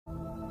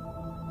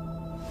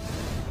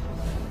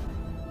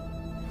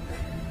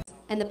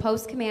and the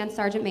Post Command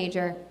Sergeant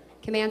Major,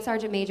 Command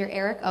Sergeant Major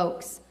Eric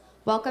Oakes,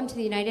 welcome to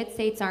the United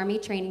States Army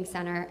Training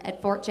Center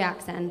at Fort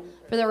Jackson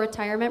for the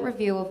retirement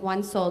review of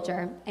one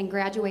soldier and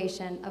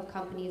graduation of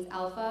companies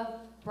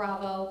Alpha,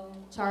 Bravo,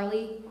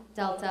 Charlie,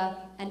 Delta,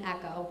 and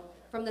Echo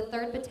from the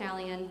 3rd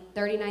Battalion,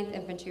 39th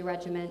Infantry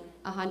Regiment,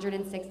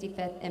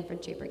 165th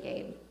Infantry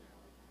Brigade.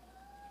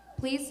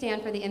 Please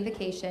stand for the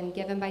invocation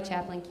given by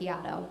Chaplain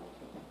Chiato.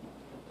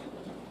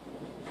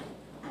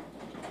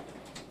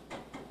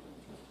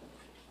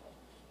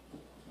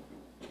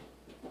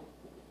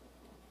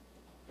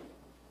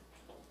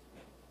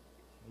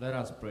 Let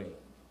us pray.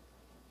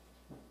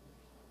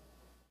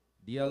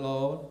 Dear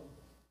Lord,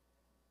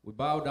 we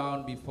bow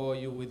down before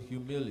you with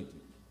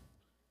humility.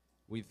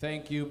 We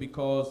thank you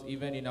because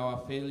even in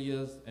our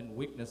failures and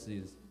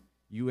weaknesses,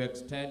 you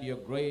extend your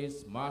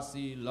grace,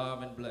 mercy,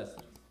 love, and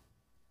blessings.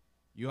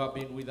 You have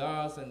been with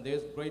us and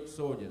these great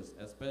soldiers,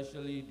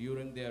 especially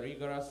during their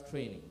rigorous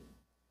training.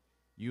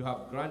 You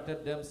have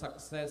granted them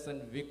success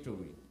and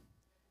victory.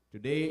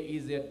 Today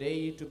is their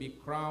day to be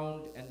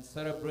crowned and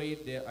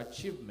celebrate their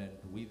achievement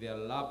with their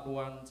loved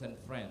ones and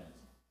friends.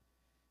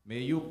 May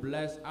you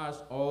bless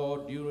us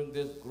all during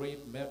this great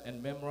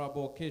and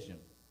memorable occasion.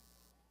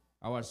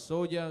 Our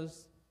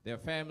soldiers, their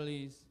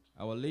families,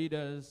 our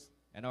leaders,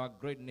 and our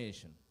great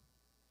nation.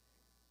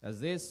 As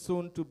these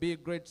soon-to-be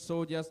great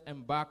soldiers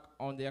embark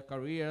on their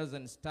careers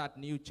and start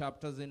new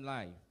chapters in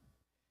life,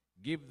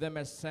 give them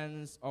a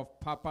sense of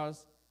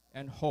purpose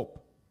and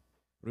hope.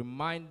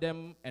 Remind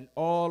them and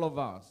all of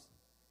us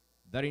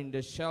that in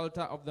the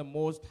shelter of the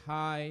Most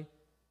High,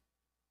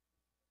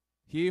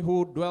 he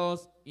who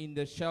dwells in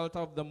the shelter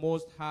of the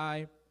Most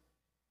High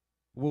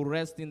will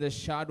rest in the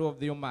shadow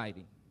of the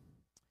Almighty.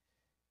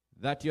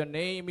 That your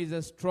name is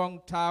a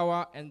strong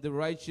tower and the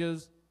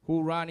righteous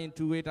who run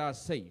into it are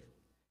safe.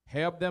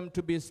 Help them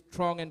to be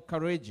strong and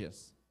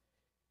courageous.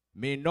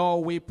 May no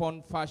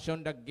weapon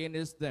fashioned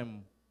against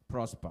them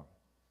prosper.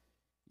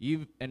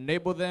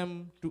 Enable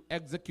them to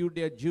execute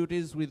their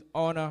duties with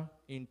honor,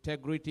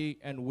 integrity,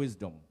 and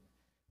wisdom.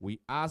 We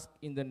ask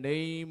in the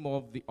name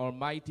of the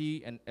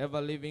Almighty and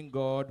ever-living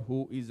God,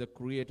 who is the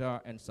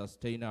creator and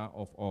sustainer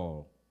of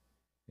all.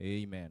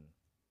 Amen.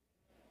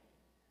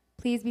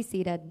 Please be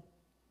seated.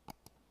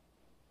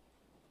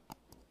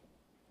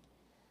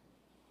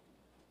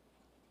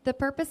 The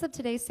purpose of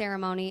today's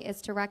ceremony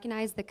is to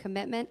recognize the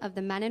commitment of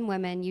the men and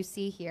women you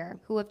see here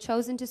who have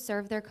chosen to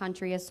serve their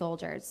country as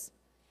soldiers.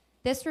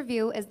 This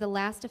review is the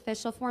last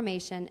official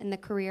formation in the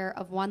career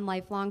of one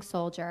lifelong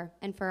soldier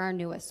and for our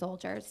newest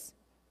soldiers.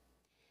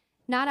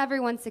 Not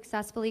everyone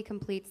successfully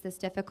completes this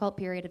difficult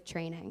period of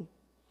training.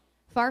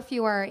 Far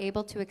fewer are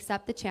able to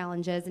accept the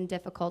challenges and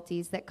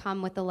difficulties that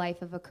come with the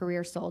life of a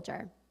career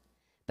soldier.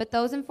 But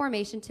those in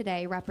formation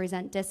today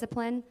represent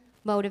disciplined,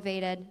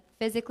 motivated,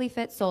 physically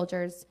fit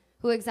soldiers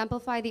who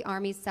exemplify the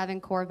Army's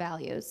 7 core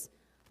values: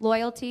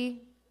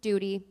 loyalty,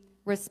 duty,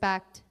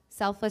 respect,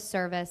 selfless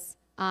service,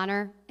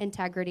 honor,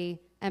 integrity,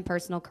 and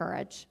personal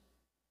courage.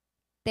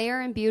 They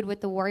are imbued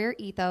with the warrior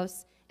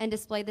ethos and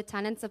display the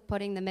tenets of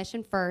putting the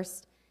mission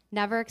first,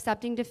 never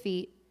accepting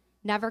defeat,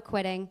 never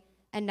quitting,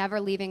 and never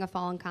leaving a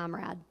fallen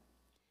comrade.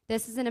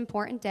 This is an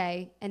important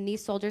day, and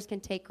these soldiers can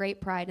take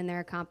great pride in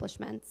their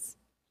accomplishments.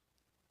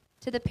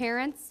 To the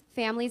parents,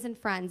 families, and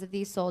friends of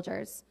these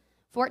soldiers,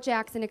 Fort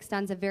Jackson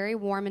extends a very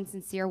warm and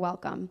sincere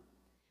welcome.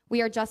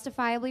 We are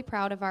justifiably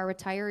proud of our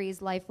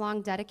retirees'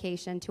 lifelong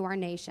dedication to our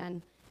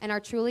nation and are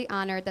truly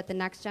honored that the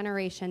next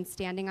generation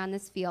standing on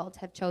this field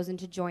have chosen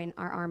to join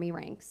our Army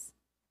ranks.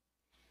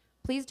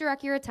 Please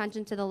direct your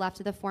attention to the left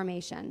of the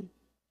formation.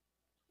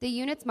 The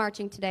units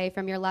marching today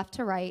from your left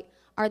to right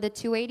are the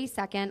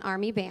 282nd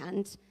Army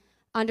Band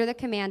under the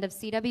command of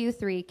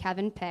CW3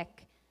 Kevin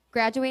Pick,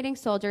 graduating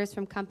soldiers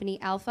from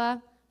Company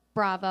Alpha,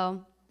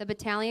 Bravo, the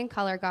Battalion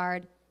Color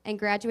Guard, and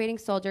graduating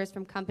soldiers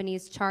from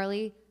companies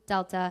Charlie,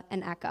 Delta,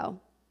 and Echo.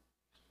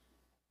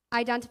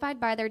 Identified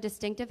by their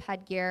distinctive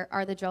headgear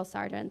are the drill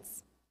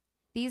sergeants.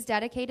 These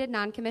dedicated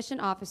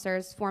non-commissioned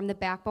officers form the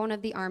backbone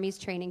of the Army's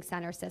training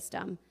center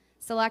system,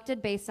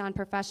 selected based on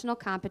professional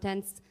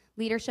competence,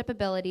 leadership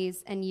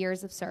abilities, and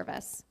years of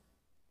service.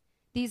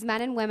 These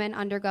men and women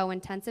undergo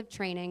intensive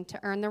training to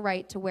earn the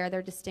right to wear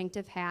their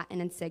distinctive hat and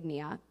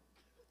insignia.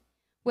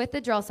 With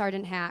the drill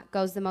sergeant hat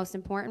goes the most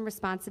important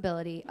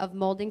responsibility of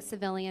molding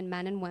civilian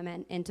men and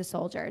women into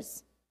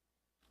soldiers.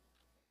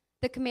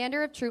 The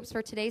commander of troops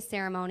for today's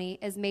ceremony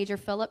is Major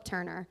Philip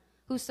Turner,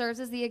 who serves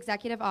as the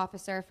executive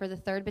officer for the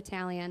 3rd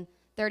Battalion,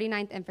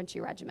 39th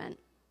Infantry Regiment.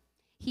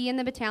 He and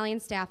the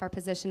battalion staff are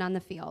positioned on the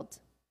field.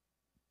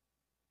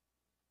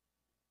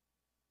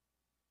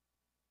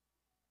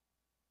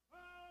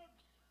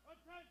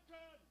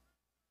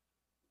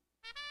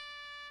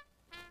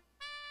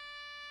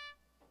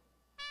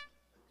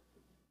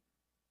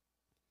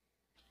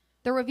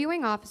 The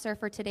reviewing officer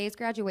for today's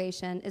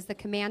graduation is the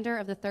commander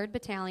of the 3rd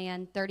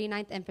Battalion,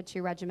 39th Infantry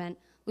Regiment,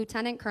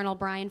 Lieutenant Colonel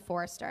Brian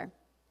Forrester.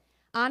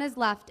 On his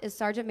left is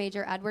Sergeant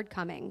Major Edward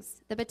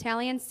Cummings, the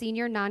battalion's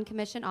senior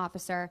non-commissioned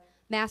officer,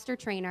 master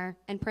trainer,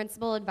 and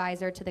principal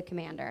advisor to the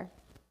commander.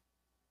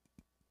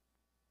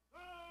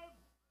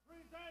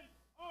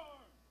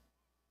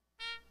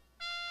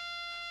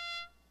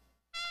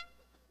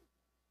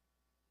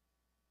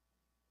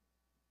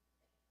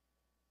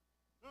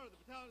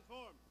 battalion is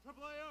formed.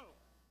 Triple AO.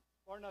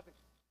 4-0.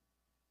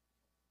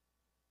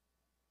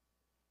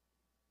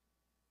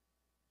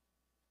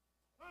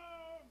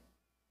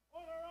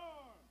 Order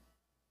arms.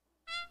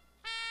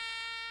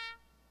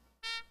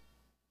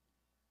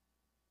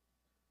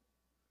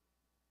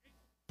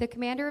 The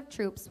commander of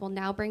troops will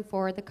now bring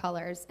forward the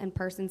colors and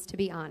persons to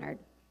be honored.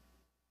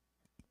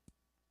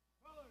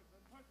 Colors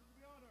and persons to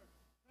be honored.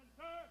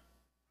 Center.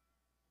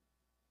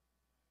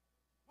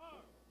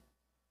 March.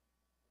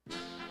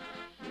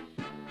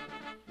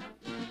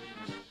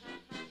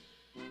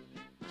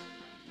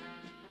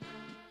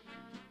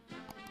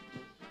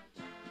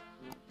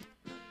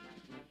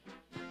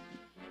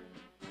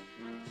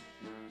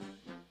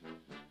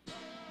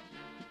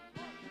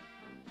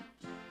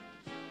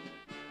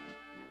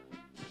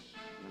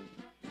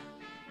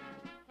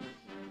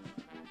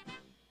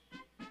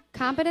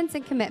 Competence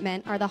and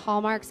commitment are the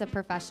hallmarks of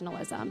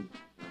professionalism.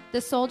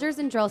 The soldiers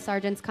and drill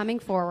sergeants coming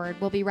forward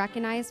will be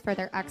recognized for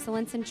their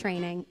excellence in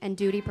training and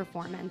duty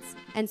performance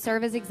and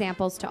serve as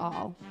examples to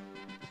all.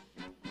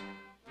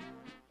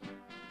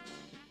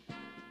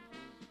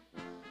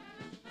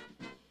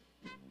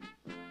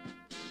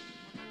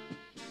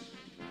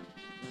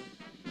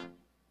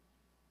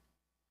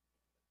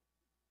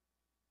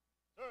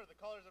 Sir, the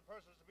colors and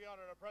persons to be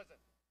honored are present.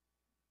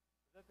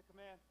 Present the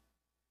command.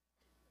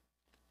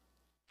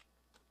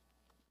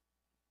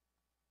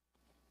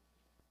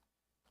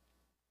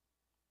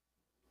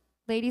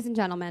 Ladies and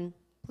gentlemen,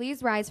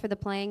 please rise for the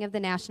playing of the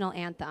national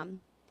anthem.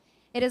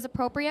 It is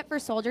appropriate for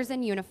soldiers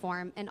in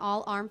uniform and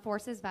all armed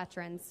forces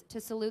veterans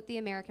to salute the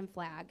American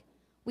flag.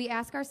 We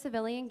ask our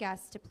civilian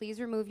guests to please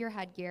remove your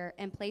headgear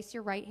and place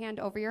your right hand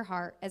over your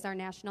heart as our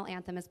national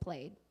anthem is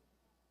played.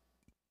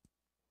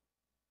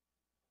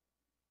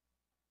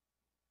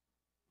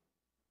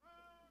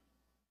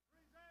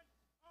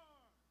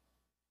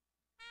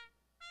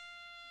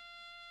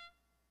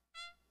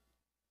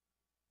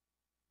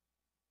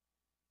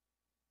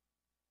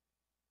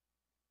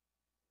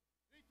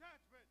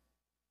 Detachment,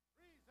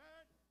 present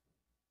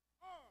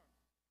arms.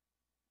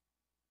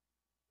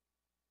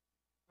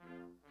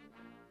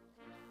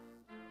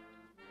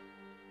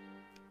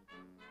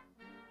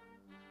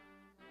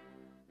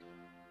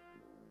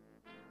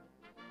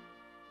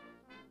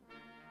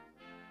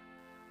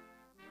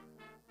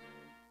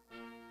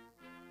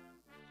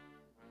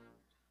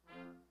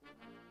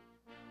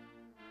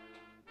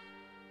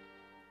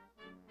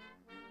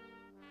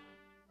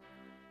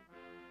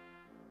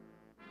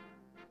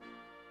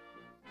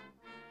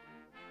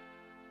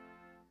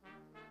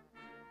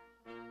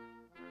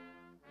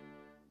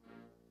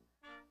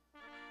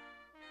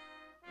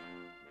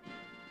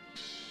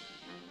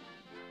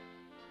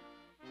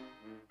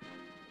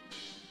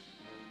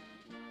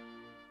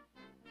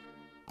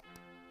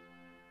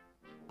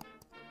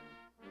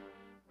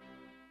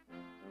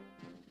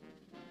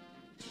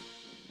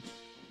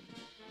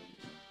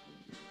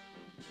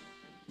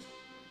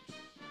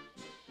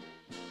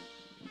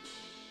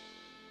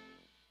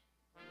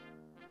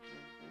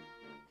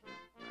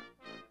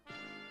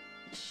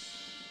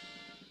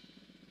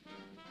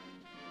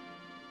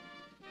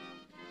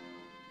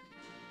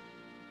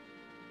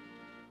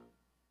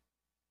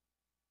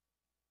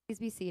 Please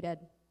be seated.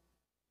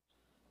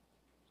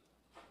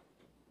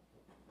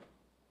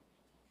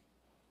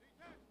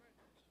 Detachment,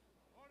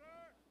 order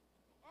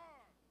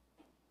arms.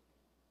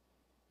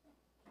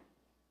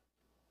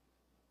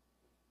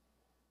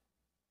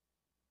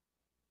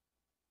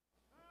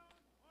 Down,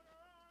 order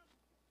arms,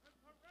 and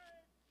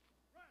parade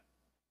rest.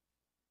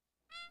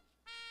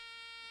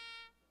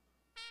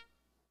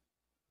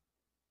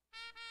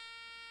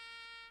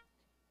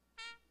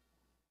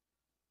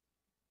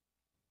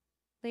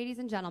 Ladies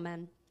and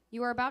gentlemen,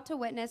 you are about to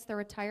witness the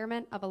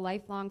retirement of a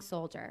lifelong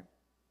soldier.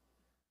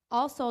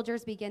 All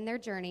soldiers begin their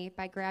journey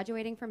by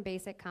graduating from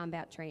basic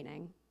combat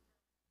training.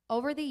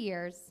 Over the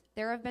years,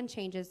 there have been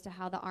changes to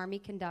how the Army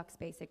conducts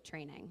basic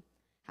training.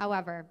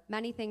 However,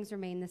 many things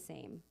remain the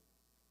same.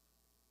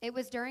 It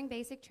was during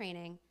basic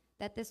training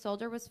that this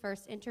soldier was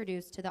first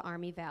introduced to the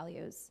Army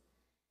values.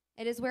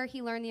 It is where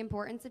he learned the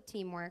importance of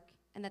teamwork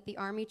and that the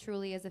Army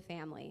truly is a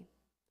family.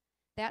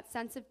 That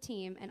sense of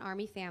team and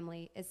Army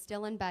family is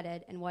still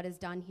embedded in what is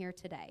done here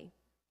today.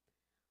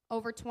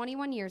 Over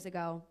 21 years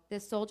ago,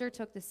 this soldier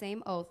took the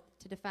same oath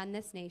to defend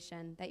this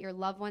nation that your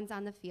loved ones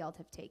on the field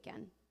have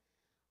taken.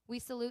 We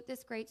salute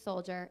this great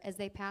soldier as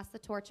they pass the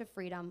torch of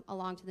freedom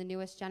along to the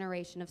newest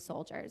generation of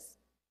soldiers,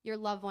 your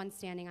loved ones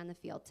standing on the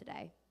field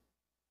today.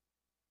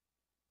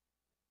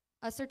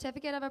 A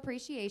certificate of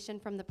appreciation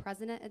from the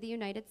President of the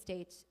United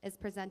States is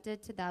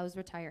presented to those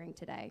retiring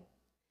today.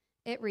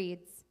 It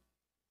reads,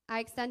 I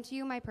extend to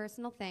you my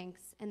personal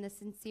thanks and the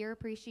sincere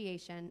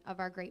appreciation of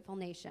our grateful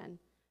nation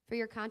for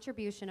your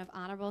contribution of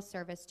honorable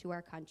service to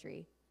our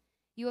country.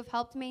 You have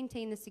helped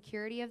maintain the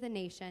security of the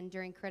nation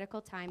during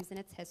critical times in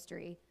its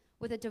history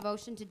with a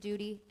devotion to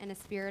duty and a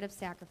spirit of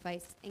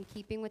sacrifice in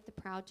keeping with the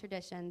proud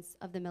traditions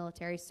of the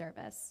military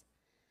service.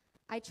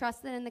 I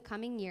trust that in the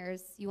coming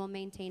years, you will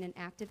maintain an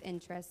active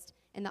interest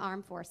in the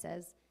armed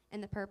forces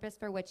and the purpose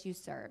for which you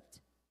served.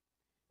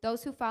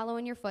 Those who follow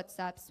in your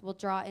footsteps will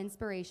draw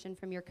inspiration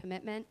from your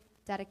commitment,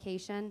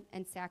 dedication,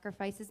 and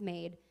sacrifices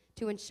made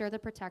to ensure the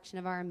protection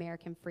of our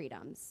American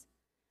freedoms.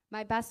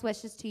 My best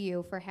wishes to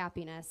you for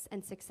happiness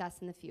and success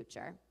in the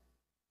future.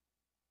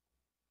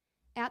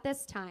 At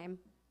this time,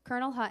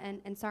 Colonel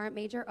Hutton and Sergeant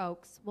Major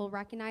Oakes will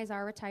recognize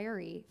our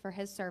retiree for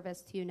his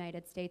service to the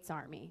United States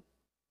Army.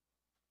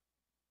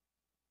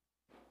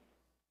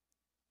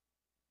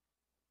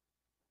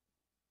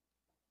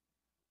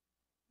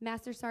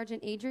 Master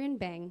Sergeant Adrian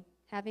Bing,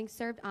 having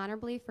served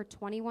honorably for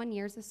 21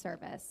 years of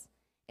service,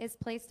 is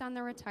placed on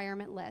the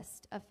retirement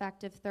list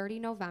effective 30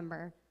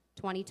 November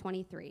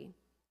 2023.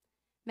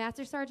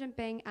 Master Sergeant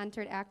Bing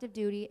entered active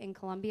duty in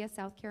Columbia,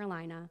 South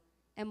Carolina,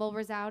 and will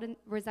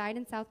reside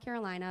in South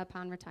Carolina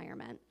upon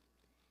retirement.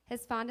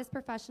 His fondest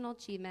professional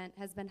achievement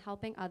has been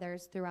helping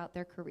others throughout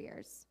their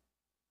careers.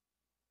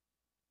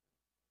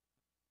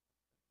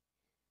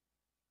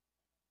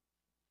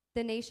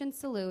 The nation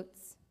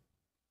salutes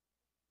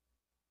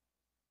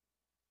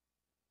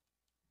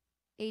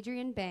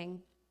Adrian Bing,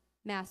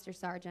 Master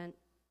Sergeant,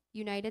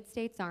 United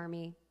States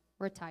Army,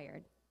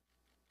 retired.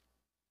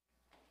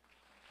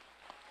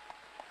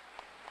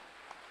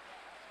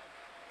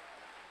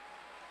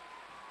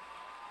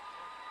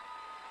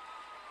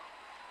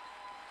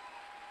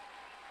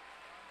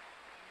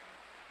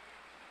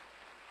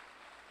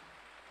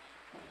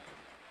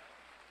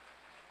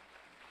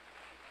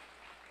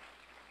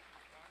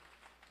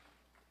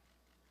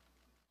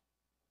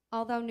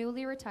 Although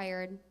newly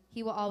retired,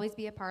 he will always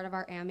be a part of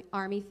our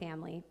Army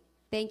family.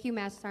 Thank you,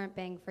 Master Sergeant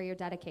Bing, for your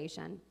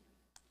dedication.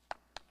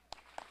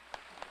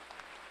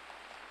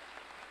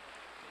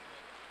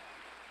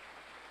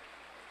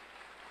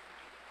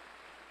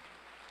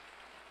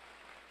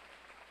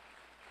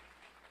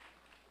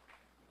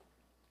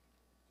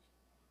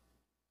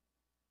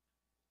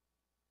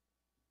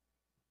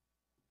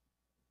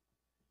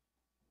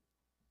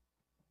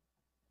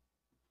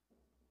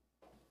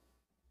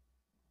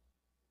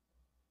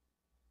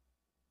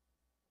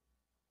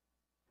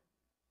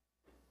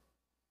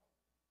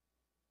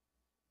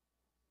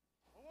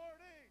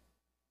 Awardees,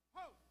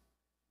 post!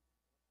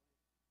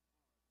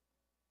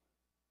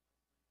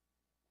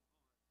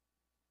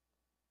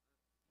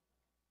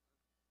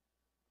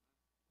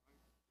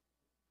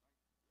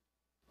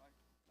 Right,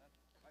 left,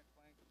 right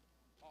flank,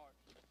 march.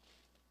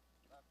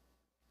 Left,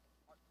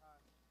 march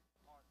time,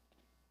 march.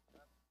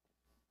 Left,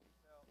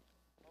 detail,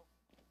 post.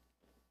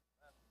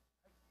 Left,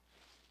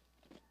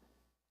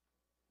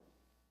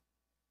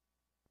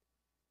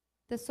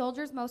 The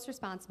soldiers most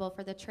responsible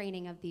for the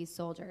training of these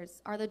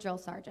soldiers are the drill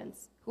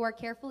sergeants, who are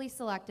carefully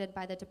selected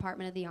by the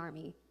Department of the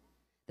Army.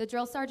 The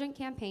drill sergeant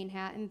campaign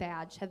hat and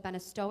badge have been a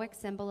stoic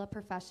symbol of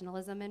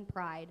professionalism and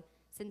pride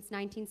since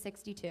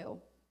 1962.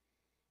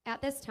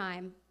 At this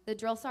time, the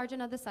drill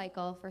sergeant of the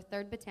cycle for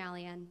 3rd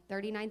Battalion,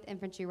 39th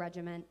Infantry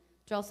Regiment,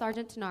 Drill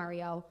Sergeant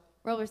Tenario,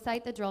 will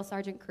recite the Drill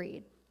Sergeant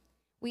Creed.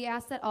 We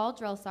ask that all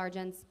drill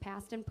sergeants,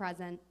 past and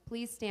present,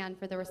 please stand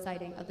for the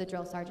reciting of the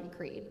Drill Sergeant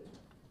Creed.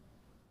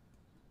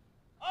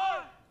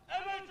 I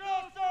am a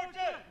drill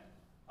sergeant.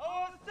 I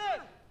will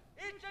assist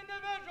each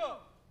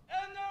individual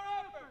in their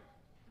efforts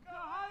to become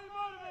highly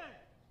motivated,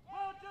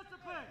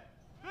 well-disciplined,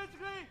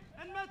 physically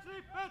and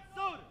mentally fit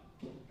soldiers,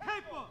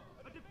 capable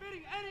of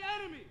defeating any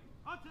enemy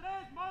on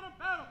today's modern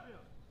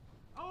battlefield.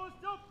 I will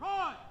instill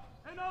pride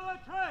in all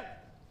our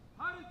trades,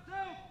 heart and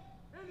self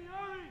in the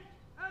Army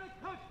and the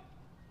country.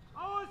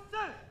 I will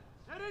insist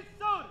that each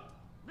soldier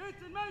meets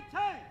and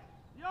maintains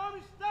the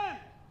Army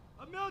standard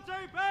of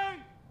military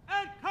bearing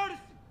and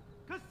courtesy,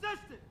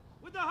 consistent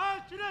with the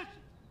highest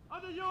traditions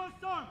of the U.S.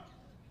 Army.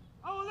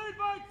 I will lead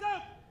by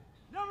example,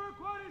 never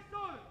requiring a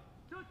soldier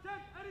to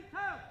attempt any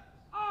task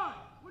I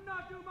would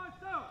not do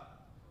myself.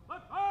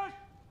 But first,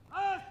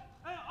 last,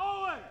 and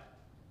always,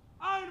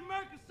 I am an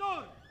American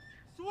soldier,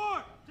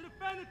 sworn to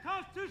defend the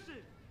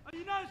Constitution of the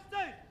United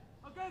States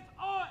against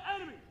all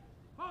enemies,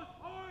 both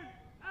foreign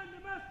and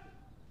domestic.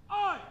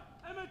 I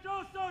am a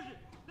drill sergeant.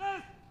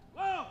 This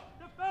will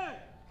defend.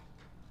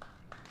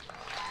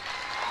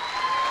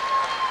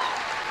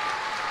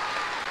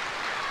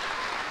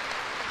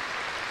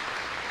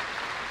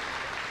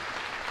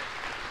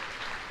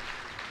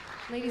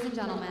 Ladies and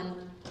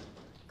gentlemen,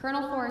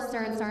 Colonel Forrester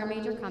and Sergeant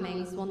Major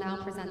Cummings will now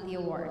present the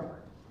award.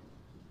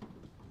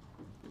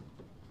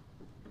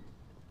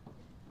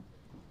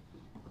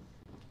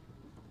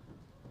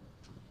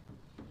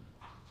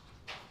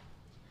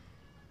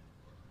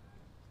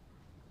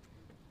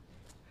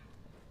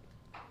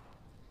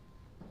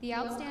 The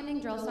outstanding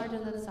drill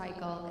sergeant of the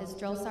cycle is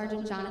Drill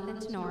Sergeant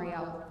Jonathan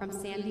Tenorio from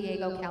San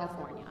Diego,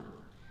 California.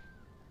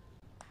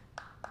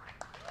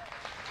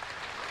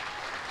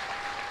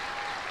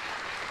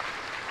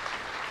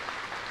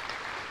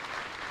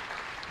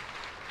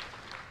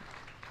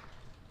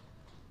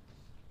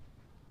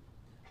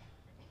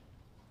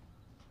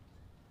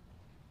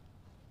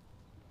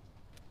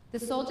 The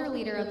soldier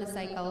leader of the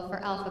cycle for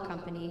Alpha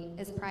Company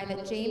is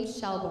Private James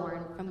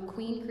Shelbourne from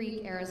Queen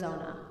Creek,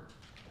 Arizona.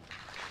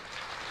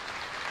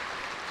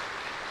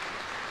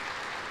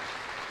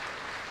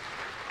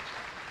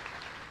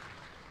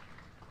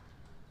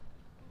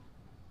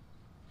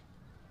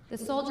 The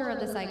soldier of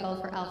the cycle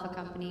for Alpha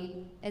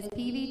Company is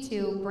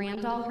PV2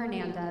 Brandal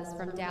Hernandez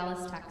from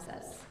Dallas,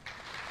 Texas.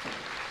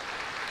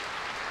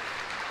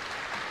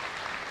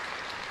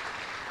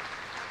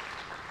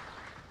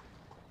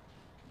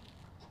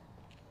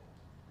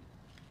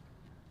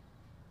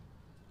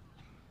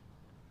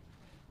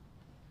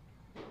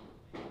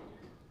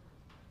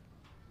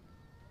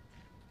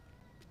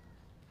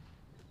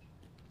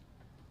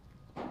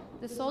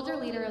 The soldier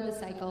leader of the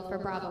cycle for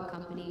Bravo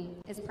Company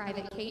is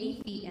Private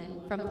Katie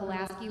Featon from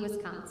Pulaski,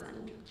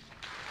 Wisconsin.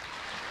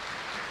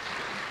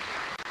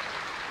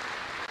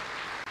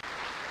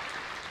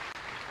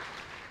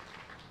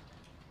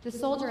 The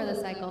soldier of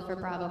the cycle for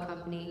Bravo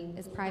Company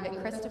is Private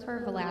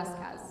Christopher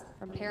Velasquez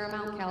from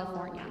Paramount,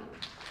 California.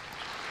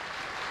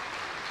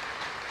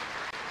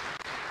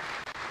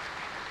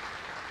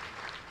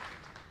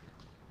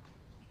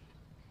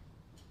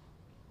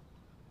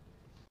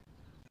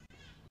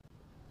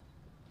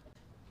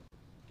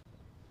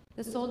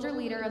 The soldier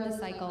leader of the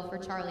cycle for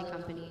Charlie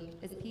Company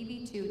is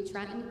PV2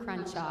 Trenton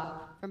Crenshaw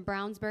from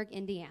Brownsburg,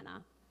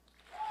 Indiana.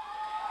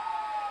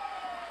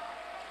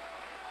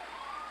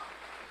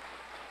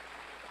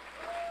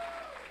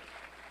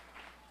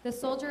 The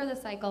soldier of the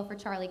cycle for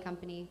Charlie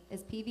Company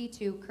is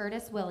PV2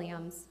 Curtis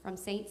Williams from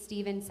St.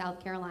 Stephen,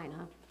 South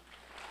Carolina.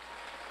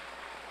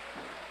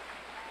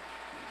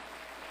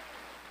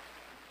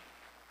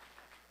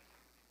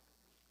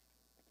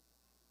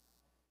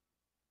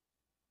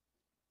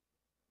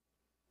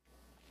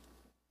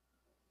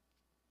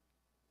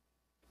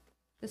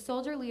 The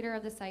soldier leader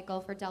of the cycle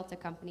for Delta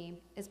Company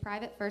is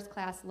Private First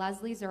Class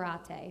Leslie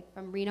Zarate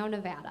from Reno,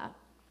 Nevada.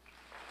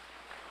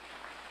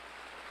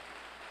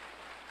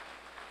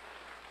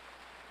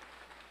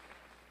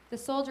 The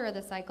soldier of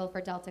the cycle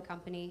for Delta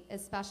Company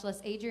is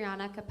Specialist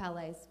Adriana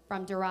Capeles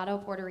from Dorado,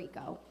 Puerto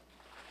Rico.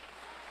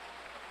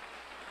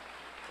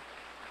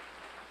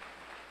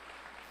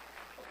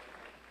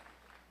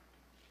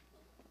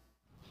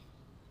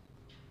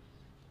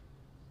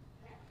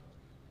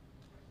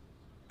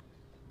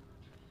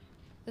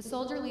 The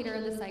soldier leader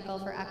of the cycle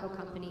for Echo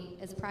Company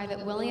is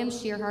Private William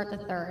Shearhart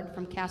III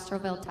from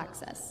Castroville,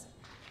 Texas.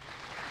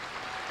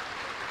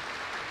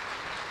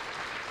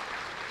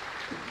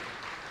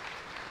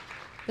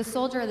 The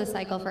soldier of the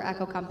cycle for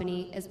Echo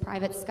Company is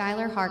Private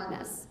Skylar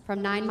Harkness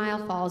from 9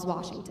 Mile Falls,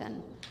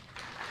 Washington.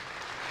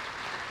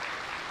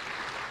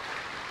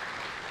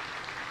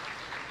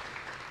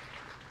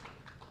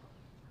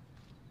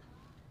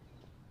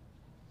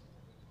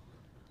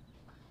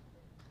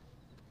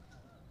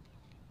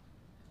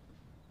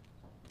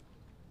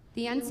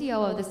 The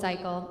NCO of the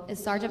cycle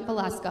is Sergeant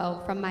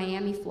Valesco from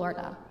Miami,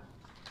 Florida.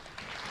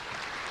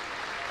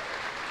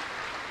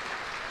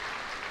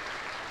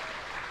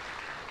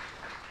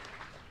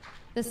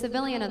 The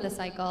civilian of the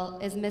cycle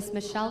is Miss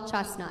Michelle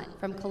Chestnut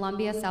from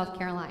Columbia, South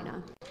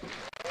Carolina.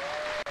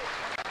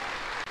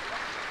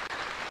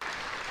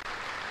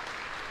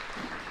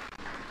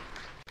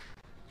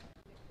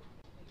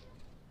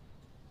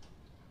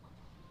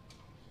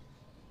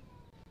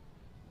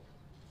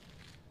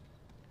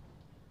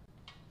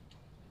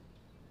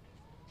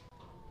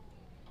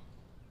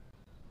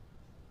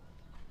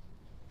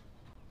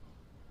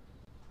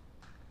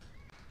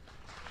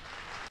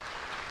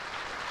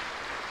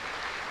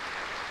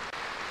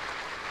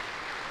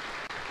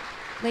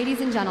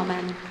 Ladies and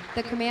gentlemen,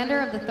 the commander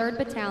of the 3rd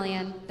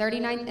Battalion,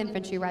 39th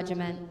Infantry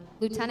Regiment,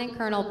 Lieutenant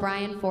Colonel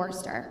Brian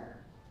Forrester.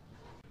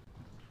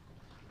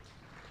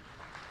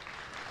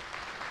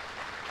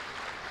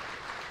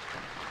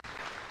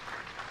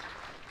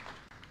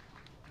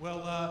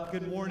 Well,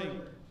 good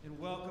morning and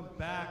welcome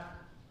back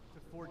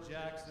to Fort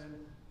Jackson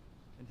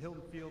and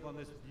Hilton Field on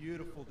this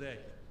beautiful day.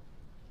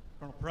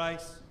 Colonel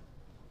Price,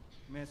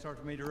 Command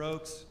Sergeant Major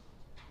Oakes,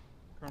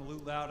 Colonel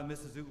Utlau and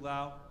Mrs.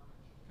 Utlau,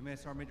 Command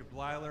Sergeant Major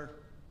Blyler,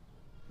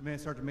 Command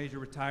Sergeant Major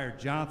Retired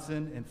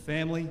Johnson and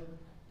family,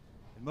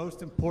 and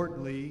most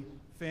importantly,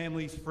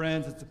 families,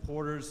 friends, and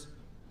supporters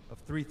of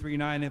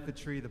 339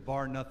 Infantry, the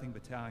Bar Nothing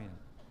Battalion.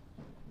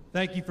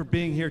 Thank you for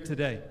being here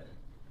today.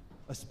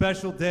 A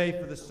special day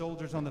for the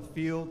soldiers on the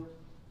field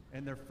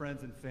and their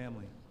friends and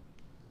family.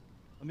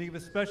 Let me give a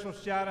special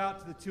shout out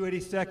to the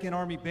 282nd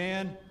Army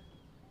Band.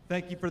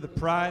 Thank you for the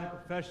pride and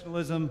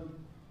professionalism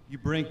you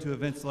bring to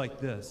events like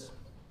this.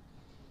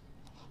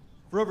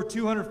 For over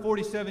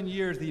 247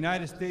 years, the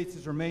United States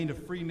has remained a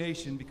free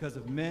nation because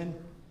of men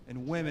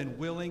and women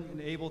willing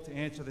and able to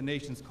answer the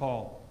nation's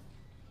call.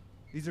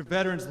 These are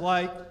veterans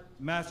like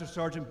Master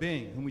Sergeant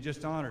Bing, whom we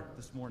just honored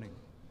this morning,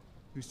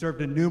 who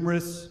served in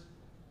numerous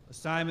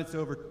assignments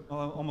over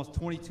almost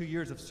 22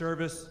 years of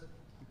service,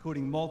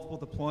 including multiple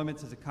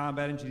deployments as a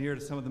combat engineer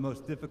to some of the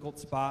most difficult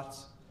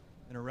spots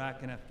in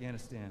Iraq and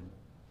Afghanistan.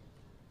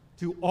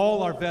 To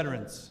all our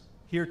veterans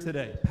here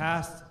today,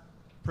 past,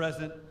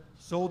 present,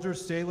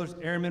 soldiers, sailors,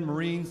 airmen,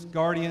 Marines,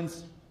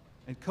 Guardians,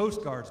 and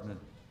Coast Guardsmen,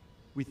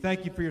 we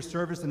thank you for your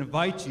service and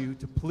invite you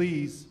to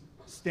please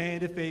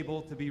stand if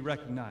able to be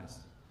recognized.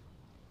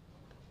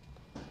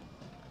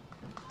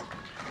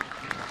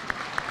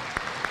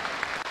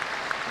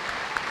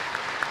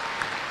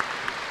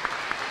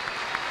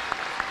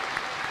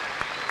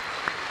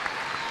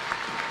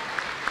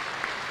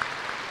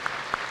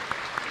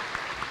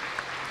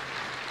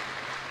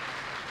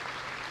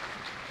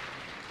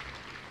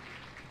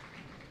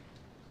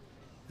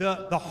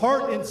 The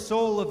heart and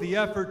soul of the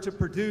effort to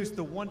produce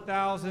the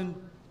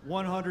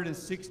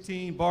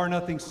 1,116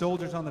 bar-nothing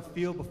soldiers on the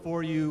field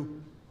before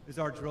you is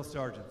our drill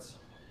sergeants.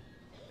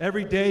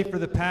 Every day for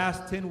the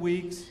past 10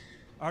 weeks,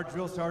 our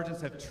drill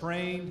sergeants have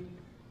trained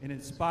and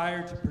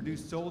inspired to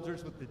produce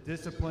soldiers with the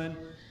discipline,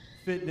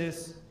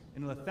 fitness,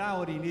 and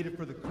lethality needed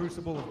for the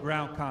crucible of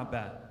ground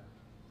combat.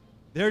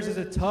 Theirs is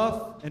a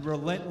tough and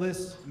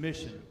relentless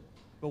mission,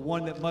 but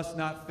one that must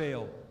not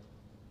fail.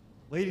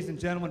 Ladies and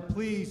gentlemen,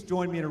 please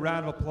join me in a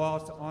round of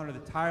applause to honor the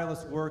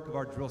tireless work of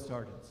our drill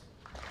sergeants.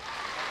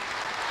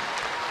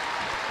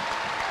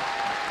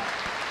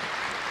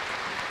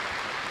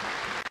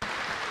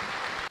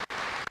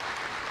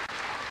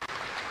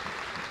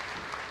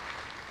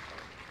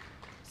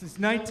 Since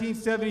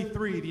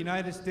 1973, the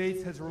United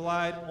States has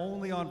relied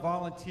only on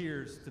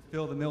volunteers to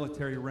fill the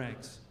military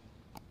ranks.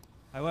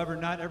 However,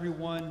 not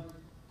everyone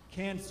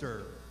can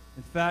serve.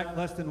 In fact,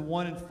 less than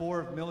 1 in 4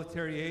 of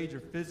military age are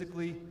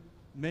physically,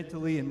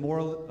 mentally, and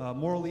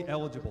morally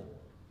eligible.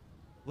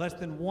 Less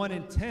than 1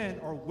 in 10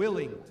 are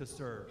willing to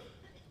serve.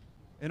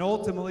 And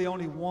ultimately,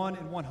 only 1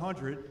 in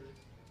 100,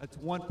 that's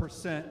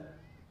 1%,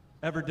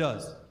 ever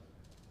does.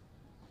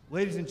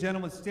 Ladies and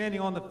gentlemen,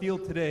 standing on the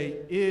field today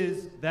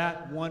is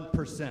that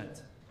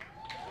 1%.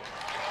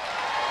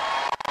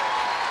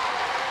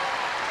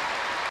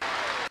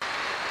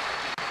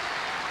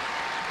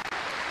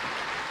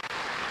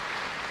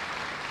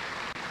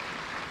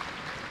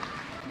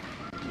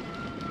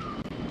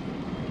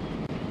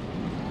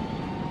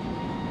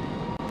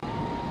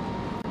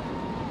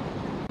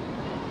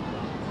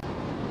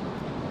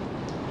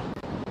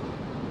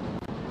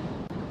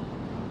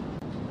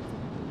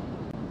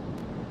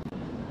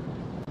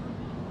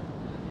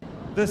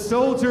 The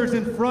soldiers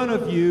in front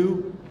of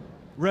you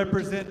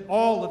represent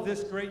all of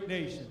this great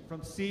nation,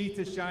 from sea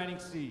to shining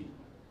sea.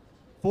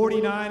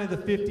 49 of the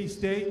 50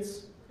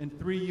 states and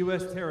 3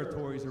 U.S.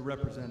 territories are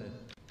represented.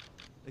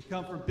 They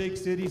come from big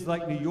cities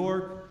like New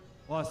York,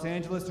 Los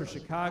Angeles, or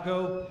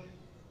Chicago,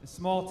 and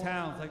small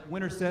towns like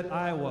Winterset,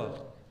 Iowa,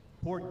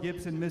 Port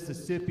Gibson,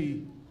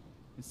 Mississippi,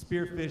 and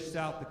Spearfish,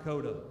 South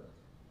Dakota.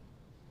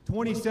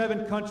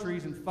 27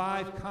 countries and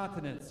 5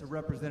 continents are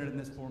represented in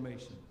this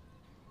formation.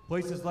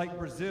 Places like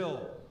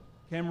Brazil,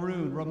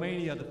 Cameroon,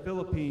 Romania, the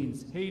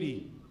Philippines,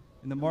 Haiti,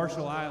 and the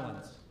Marshall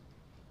Islands.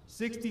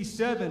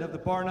 67 of the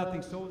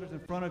bar-nothing soldiers in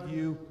front of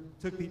you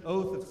took the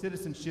oath of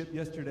citizenship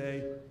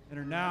yesterday and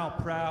are now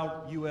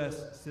proud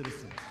U.S.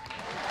 citizens.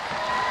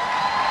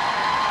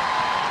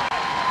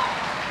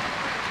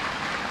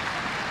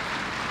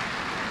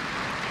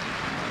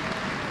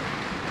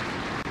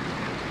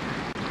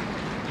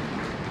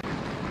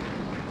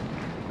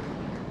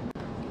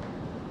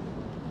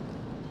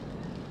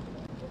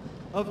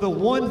 Of the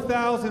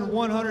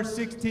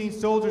 1,116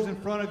 soldiers in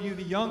front of you,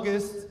 the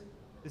youngest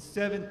is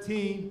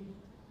 17,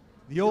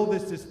 the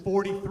oldest is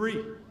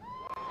 43.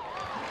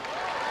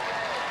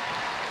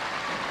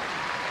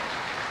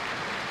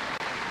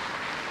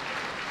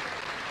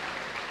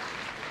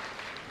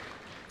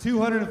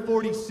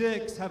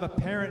 "246 have a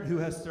parent who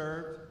has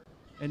served,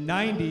 and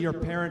 90 are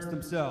parents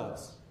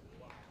themselves.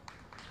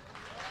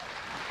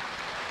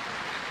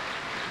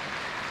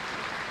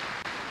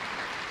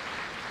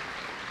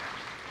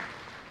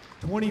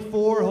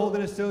 "24 hold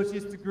an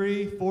associate's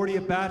degree, 40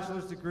 a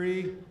bachelor's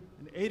degree,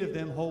 and 8 of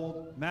them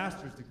hold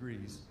master's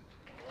degrees.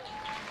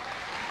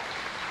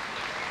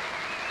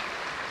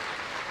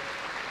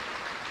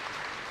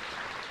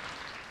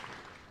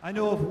 I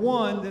know of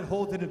one that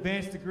holds an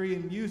advanced degree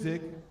in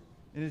music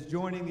and is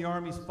joining the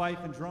Army's Fife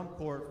and Drum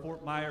Corps at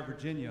Fort Myer,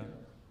 Virginia.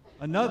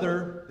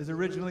 Another is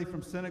originally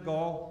from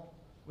Senegal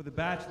with a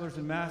bachelor's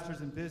and master's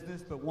in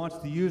business, but wants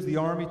to use the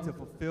Army to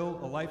fulfill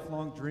a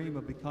lifelong dream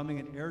of becoming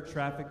an air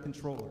traffic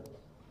controller.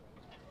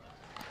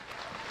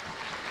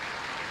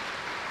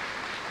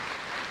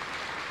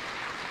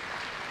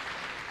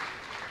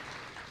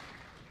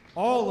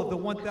 All of the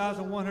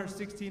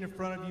 1,116 in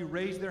front of you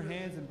raised their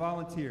hands and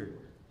volunteered.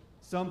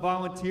 Some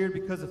volunteered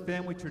because of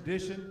family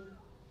tradition,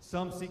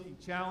 some seeking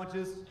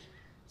challenges,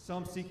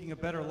 some seeking a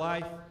better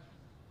life,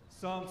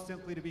 some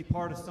simply to be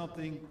part of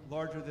something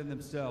larger than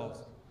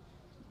themselves.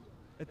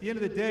 At the end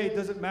of the day, it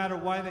doesn't matter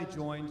why they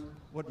joined.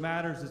 What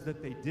matters is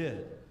that they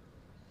did.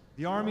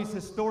 The Army's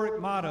historic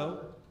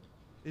motto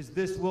is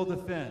 "This will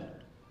defend."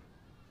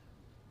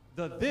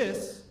 The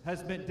 "this"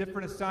 has meant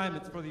different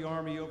assignments for the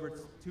Army over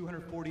its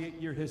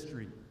 248-year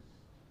history: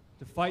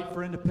 to fight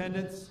for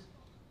independence,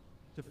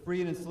 to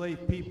free and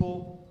enslave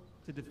people,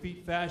 to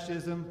defeat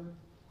fascism,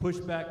 push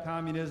back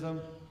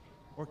communism,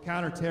 or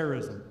counter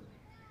terrorism.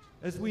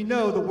 As we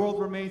know, the world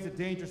remains a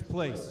dangerous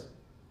place,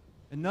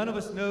 and none of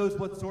us knows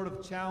what sort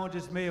of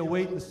challenges may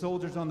await the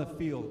soldiers on the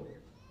field.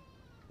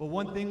 But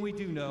one thing we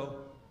do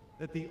know,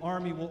 that the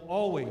Army will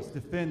always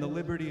defend the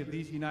liberty of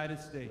these United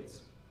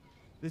States.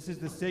 This is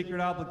the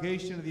sacred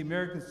obligation of the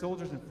American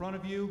soldiers in front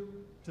of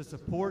you to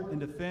support and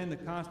defend the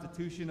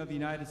Constitution of the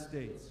United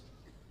States.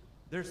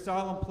 Their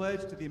solemn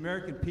pledge to the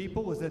American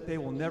people is that they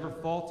will never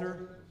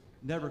falter,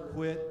 never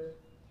quit,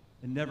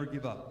 and never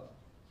give up.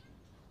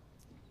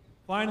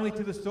 Finally,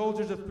 to the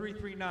soldiers of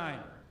 339,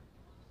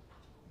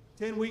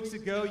 10 weeks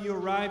ago, you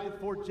arrived at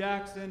Fort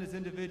Jackson as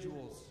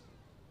individuals,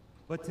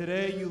 but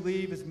today you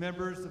leave as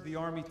members of the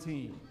Army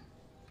team.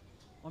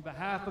 On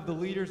behalf of the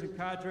leaders and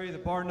cadre of the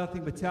Bar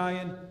Nothing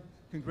Battalion,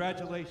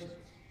 congratulations.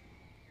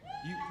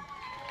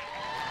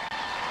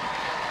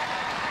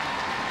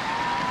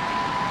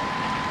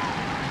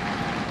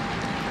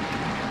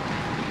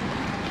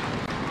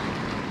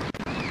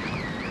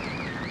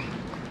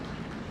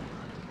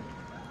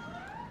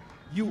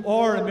 You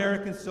are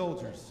American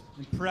soldiers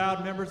and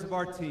proud members of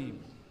our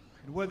team.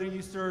 And whether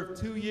you serve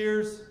 2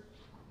 years,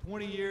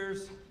 20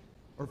 years,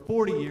 or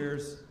 40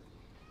 years,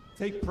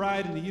 take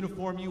pride in the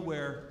uniform you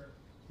wear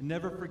and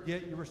never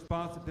forget your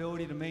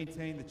responsibility to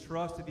maintain the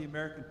trust of the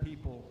American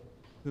people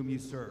whom you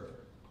serve.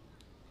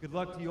 Good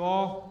luck to you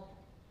all,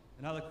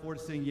 and I look forward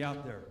to seeing you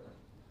out there.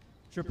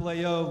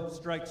 AAAO,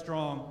 strike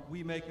strong,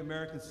 we make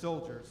American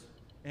soldiers,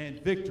 and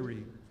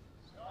victory.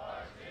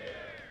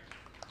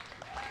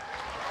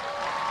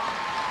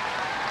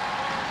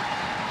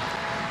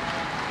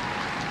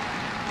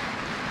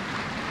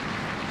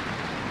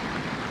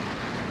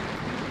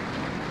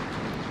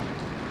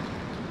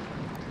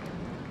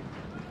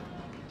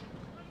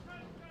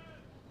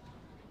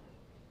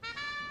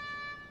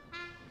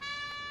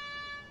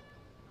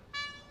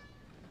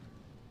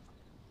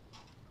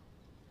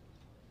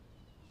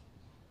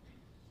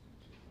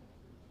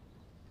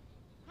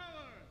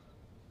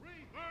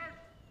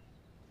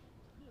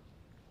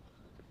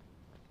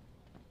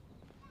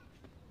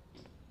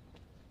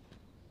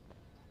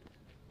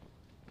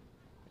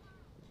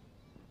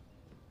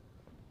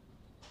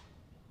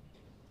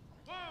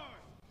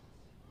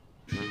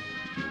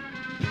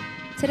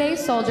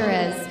 Today's soldier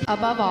is,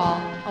 above all,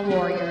 a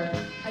warrior,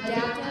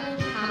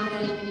 adaptive,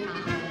 confident, and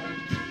confident.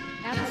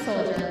 As a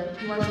soldier,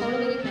 you are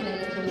totally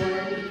committed to the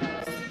warrior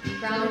ethos,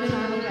 grounded in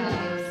Army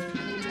values,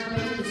 and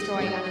determined to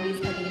destroy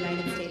enemies of the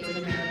United States of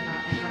America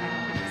and her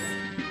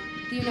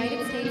allies. The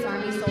United States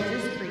Army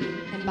Soldier's Creed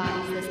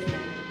embodies this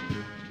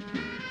commitment.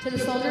 To the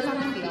soldiers on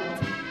the field,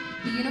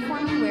 the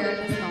uniform you wear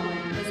at this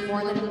moment is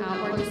more than an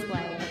outward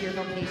display of your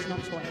vocational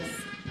choice.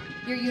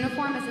 Your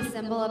uniform is a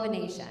symbol of a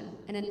nation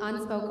and an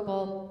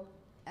unspeakable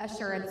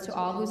assurance to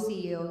all who see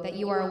you that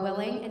you are a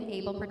willing and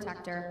able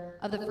protector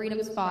of the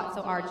freedoms fought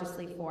so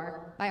arduously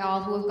for by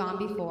all who have gone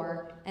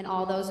before and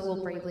all those who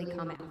will bravely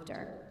come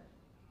after.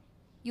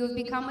 You have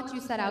become what you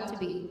set out to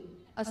be,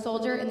 a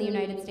soldier in the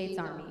United States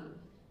Army.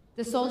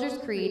 The Soldier's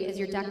Creed is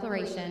your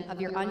declaration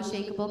of your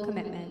unshakable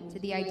commitment to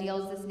the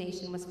ideals this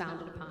nation was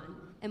founded upon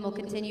and will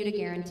continue to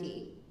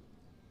guarantee.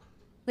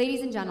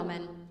 Ladies and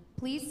gentlemen,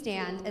 please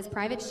stand as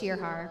Private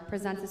Shearhar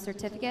presents a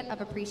certificate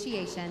of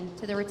appreciation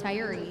to the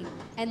retiree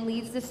and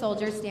leads the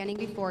soldiers standing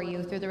before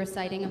you through the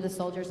reciting of the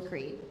Soldier's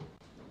Creed.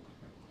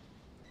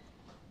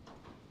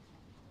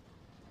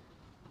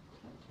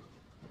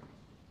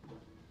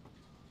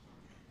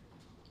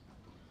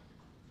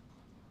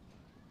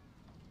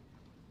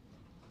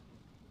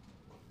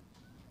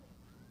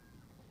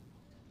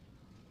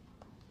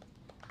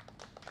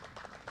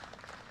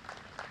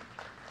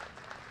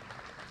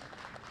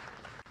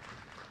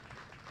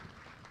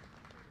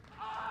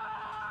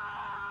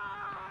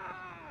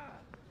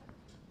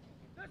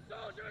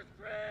 Soldier's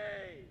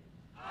Creed!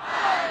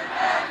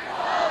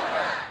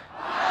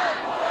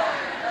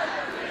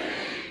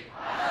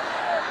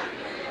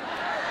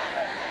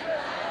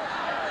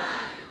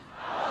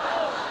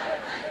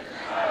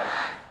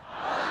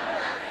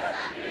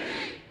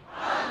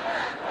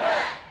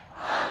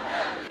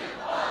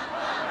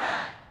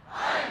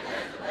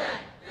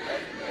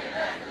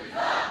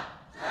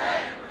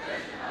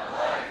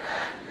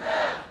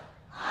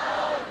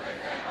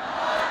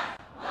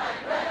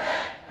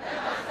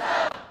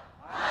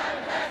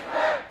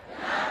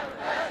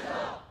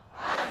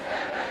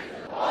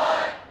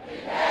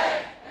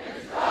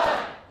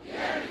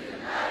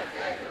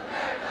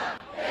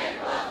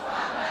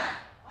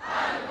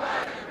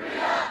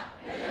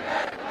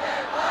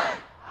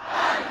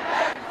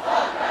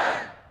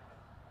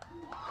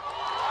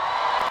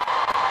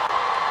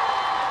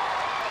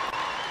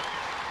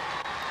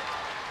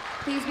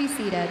 Please be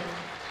seated.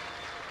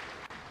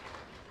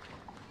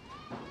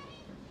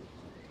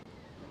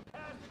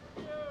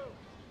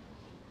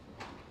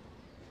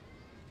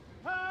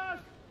 Pass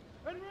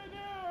and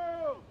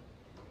renew!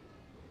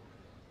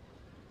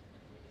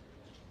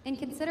 In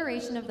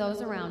consideration of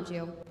those around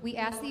you, we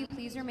ask that you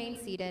please remain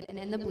seated and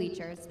in the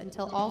bleachers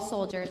until all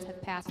soldiers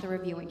have passed the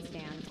reviewing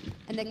stand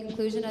and the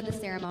conclusion of the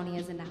ceremony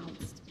is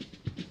announced.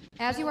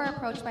 As you are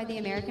approached by the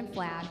American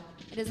flag,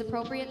 it is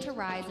appropriate to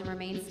rise and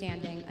remain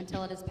standing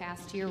until it is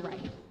passed to your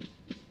right.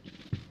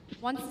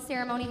 Once the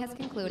ceremony has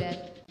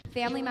concluded,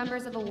 family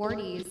members of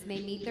awardees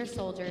may meet their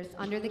soldiers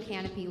under the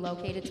canopy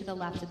located to the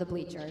left of the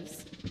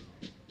bleachers.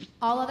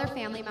 All other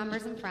family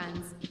members and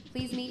friends,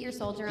 please meet your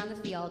soldier on the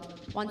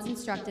field once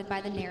instructed by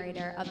the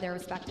narrator of their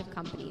respective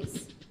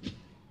companies.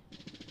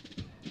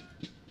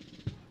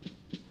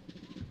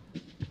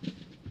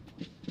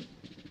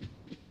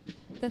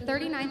 The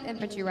 39th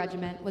Infantry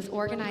Regiment was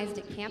organized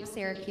at Camp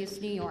Syracuse,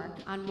 New York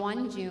on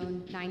 1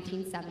 June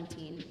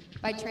 1917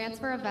 by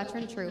transfer of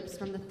veteran troops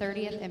from the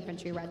 30th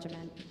Infantry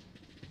Regiment.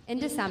 In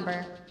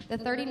December, the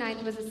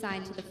 39th was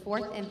assigned to the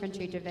 4th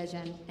Infantry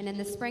Division, and in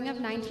the spring of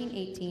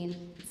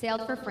 1918,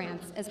 sailed for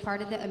France as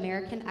part of the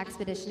American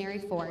Expeditionary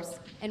Force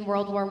in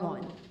World War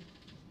I.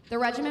 The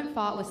regiment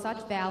fought with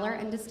such valor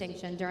and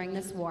distinction during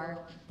this war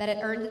that it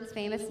earned its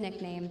famous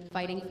nickname,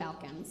 Fighting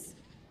Falcons.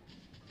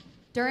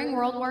 During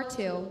World War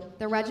II,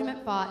 the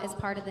regiment fought as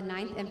part of the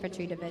 9th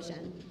Infantry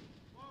Division.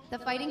 The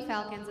Fighting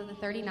Falcons of the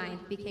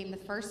 39th became the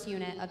first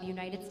unit of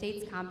United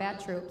States combat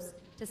troops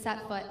to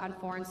set foot on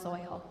foreign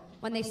soil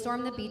when they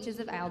stormed the beaches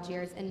of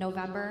Algiers in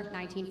November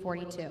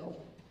 1942.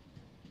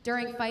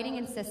 During fighting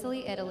in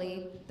Sicily,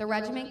 Italy, the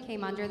regiment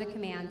came under the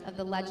command of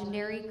the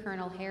legendary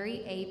Colonel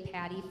Harry A.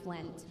 Paddy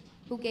Flint,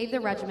 who gave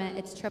the regiment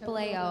its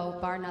AAAO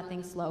Bar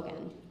Nothing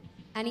slogan: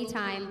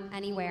 anytime,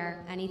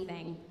 anywhere,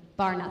 anything,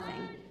 bar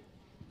nothing.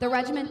 The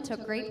regiment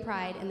took great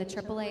pride in the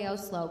AAAO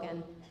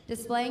slogan,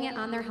 displaying it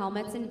on their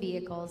helmets and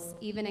vehicles,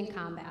 even in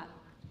combat.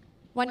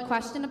 When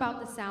questioned about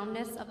the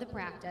soundness of the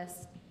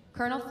practice,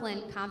 Colonel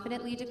Flint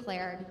confidently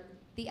declared,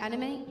 "The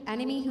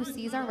enemy who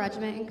sees our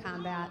regiment in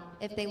combat,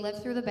 if they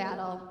live through the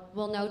battle,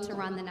 will know to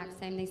run the next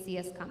time they see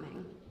us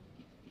coming."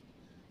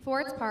 For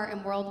its part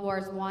in World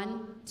Wars I,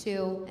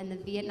 II, and the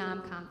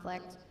Vietnam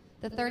conflict,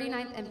 the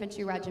 39th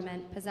Infantry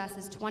Regiment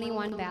possesses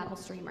 21 battle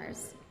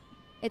streamers.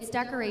 Its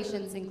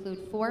decorations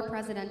include 4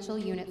 Presidential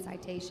Unit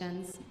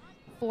citations,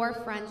 4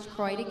 French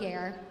Croix de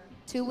Guerre,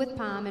 2 with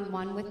palm and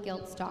 1 with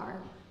gilt star,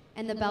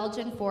 and the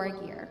Belgian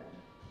Fourragere.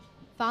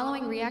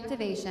 Following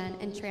reactivation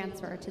and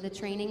transfer to the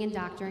Training and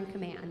Doctrine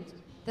Command,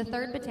 the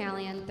 3rd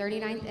Battalion,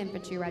 39th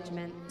Infantry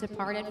Regiment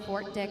departed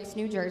Fort Dix,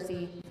 New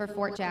Jersey for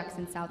Fort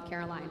Jackson, South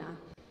Carolina,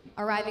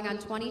 arriving on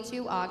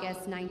 22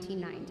 August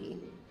 1990.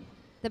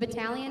 The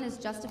battalion is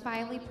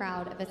justifiably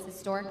proud of its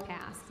historic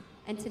past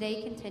and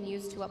today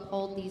continues to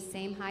uphold these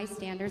same high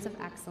standards of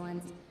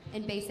excellence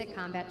in basic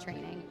combat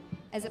training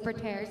as it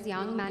prepares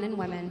young men and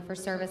women for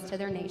service to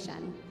their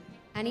nation.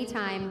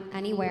 Anytime,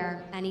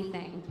 anywhere,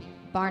 anything,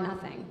 bar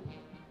nothing.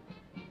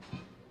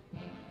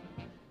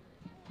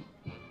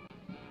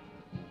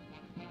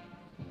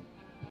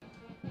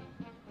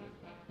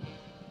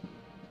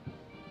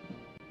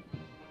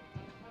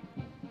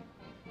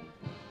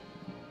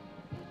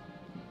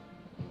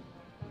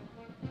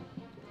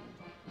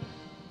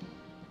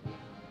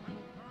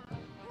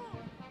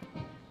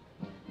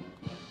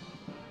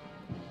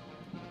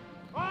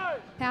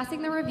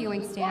 Passing the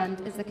reviewing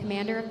stand is the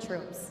Commander of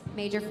Troops,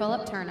 Major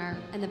Philip Turner,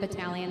 and the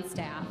battalion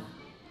staff.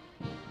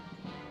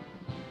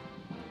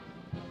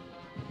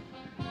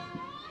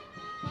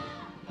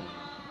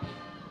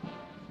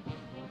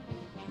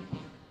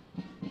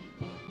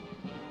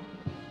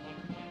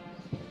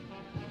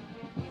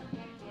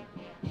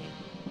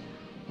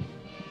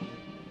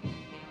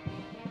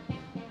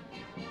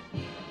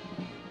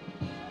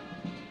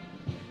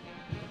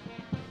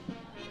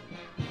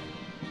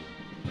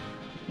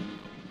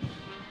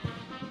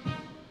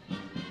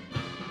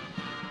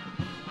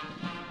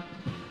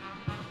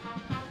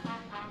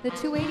 The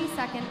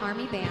 282nd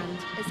Army Band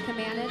is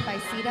commanded by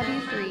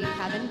CW3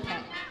 Kevin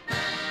Pitt.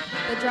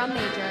 The drum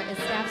major is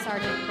Staff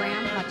Sergeant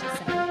Graham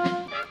Hutchison.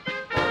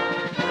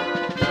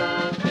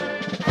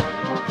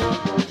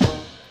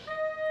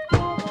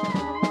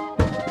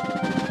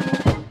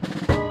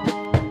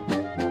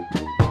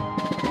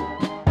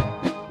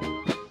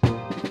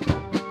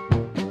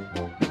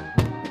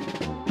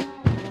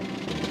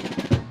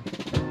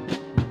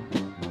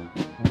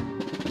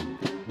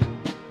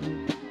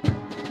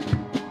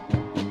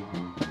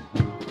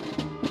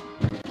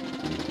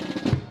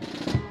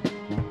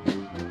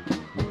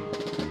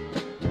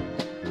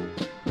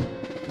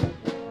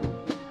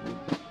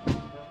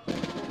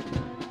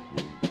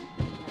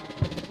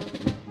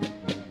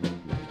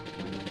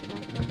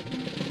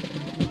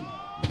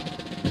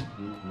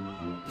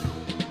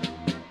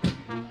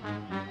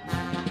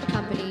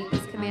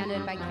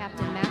 By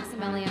Captain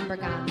Maximilian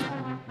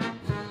Berganza.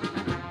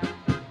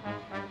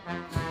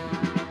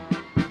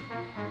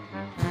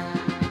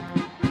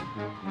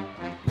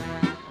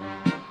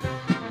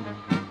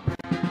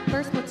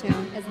 First platoon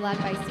is led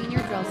by Senior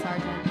Drill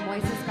Sergeant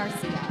Moises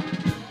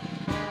Garcia.